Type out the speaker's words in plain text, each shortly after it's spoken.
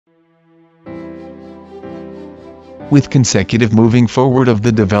with consecutive moving forward of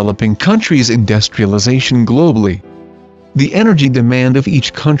the developing countries' industrialization globally. The energy demand of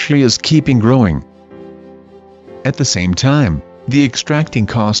each country is keeping growing. At the same time, the extracting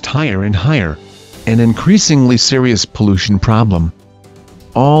cost higher and higher, an increasingly serious pollution problem.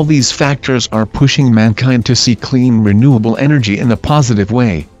 All these factors are pushing mankind to see clean renewable energy in a positive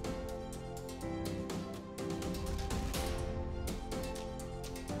way.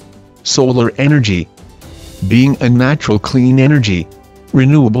 Solar energy. Being a natural clean energy,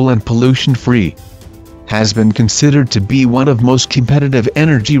 renewable and pollution-free, has been considered to be one of most competitive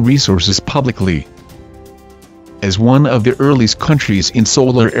energy resources publicly. As one of the earliest countries in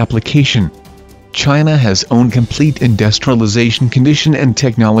solar application, China has owned complete industrialization condition and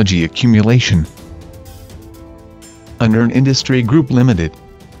technology accumulation. Anern Industry Group Limited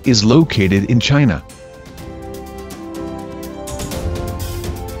is located in China.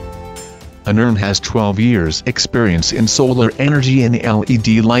 Anern has 12 years experience in solar energy and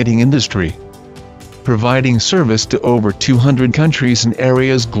LED lighting industry, providing service to over 200 countries and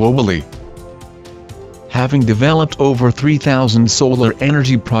areas globally. Having developed over 3,000 solar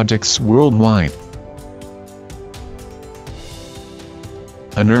energy projects worldwide.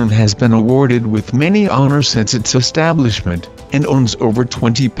 Anern has been awarded with many honors since its establishment, and owns over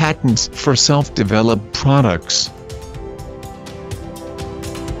 20 patents for self-developed products.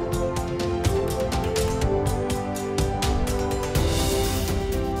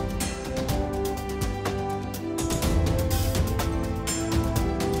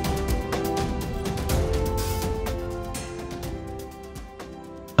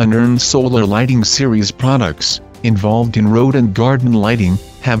 Anern Solar Lighting Series products, involved in road and garden lighting,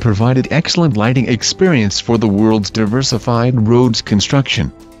 have provided excellent lighting experience for the world's diversified roads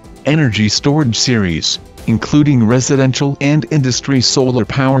construction. Energy Storage Series, including residential and industry solar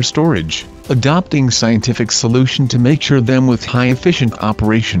power storage, adopting scientific solution to make sure them with high efficient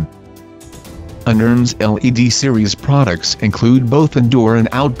operation. Anern's LED Series products include both indoor and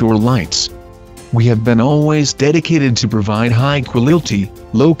outdoor lights. We have been always dedicated to provide high-quality,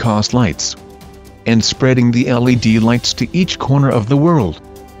 low-cost lights, and spreading the LED lights to each corner of the world.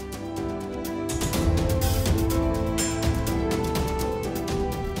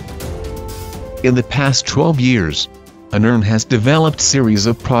 In the past 12 years, Anern has developed series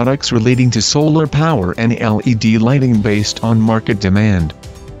of products relating to solar power and LED lighting based on market demand,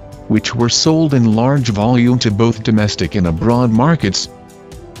 which were sold in large volume to both domestic and abroad markets,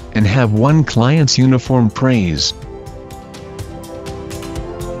 and have won clients' uniform praise.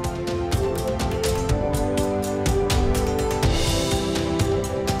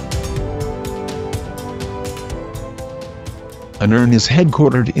 Anern is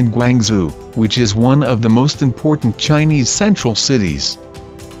headquartered in Guangzhou, which is one of the most important Chinese central cities,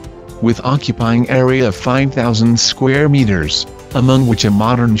 with occupying area of 5,000 square meters, among which a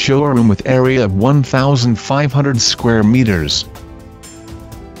modern showroom with area of 1,500 square meters.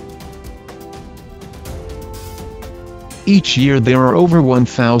 Each year there are over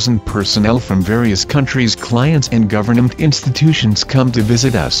 1,000 personnel from various countries, clients and government institutions come to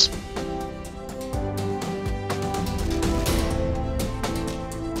visit us.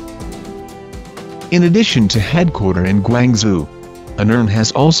 In addition to headquarters in Guangzhou, Anern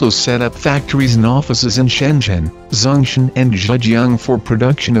has also set up factories and offices in Shenzhen, Zhongshan and Zhejiang for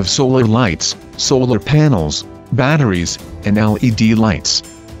production of solar lights, solar panels, batteries, and LED lights.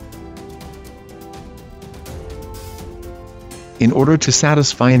 In order to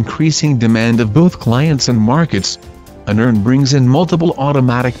satisfy increasing demand of both clients and markets, Anern brings in multiple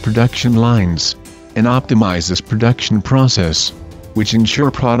automatic production lines, and optimizes production process, which ensure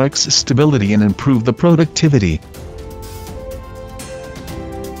products' stability and improve the productivity.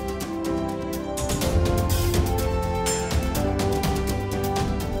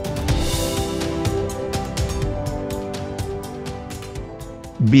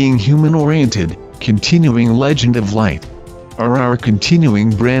 Being human-oriented, continuing legend of light, are our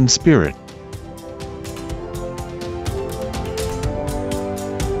continuing brand spirit.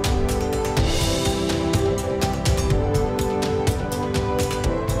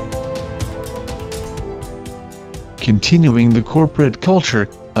 Continuing the corporate culture,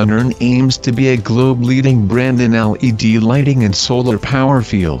 Anern aims to be a globe-leading brand in LED lighting and solar power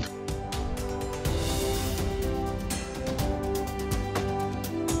field.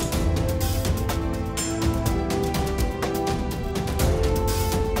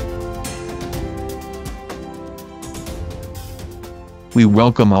 We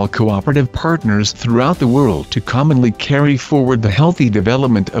welcome all cooperative partners throughout the world to commonly carry forward the healthy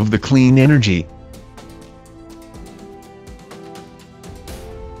development of the clean energy,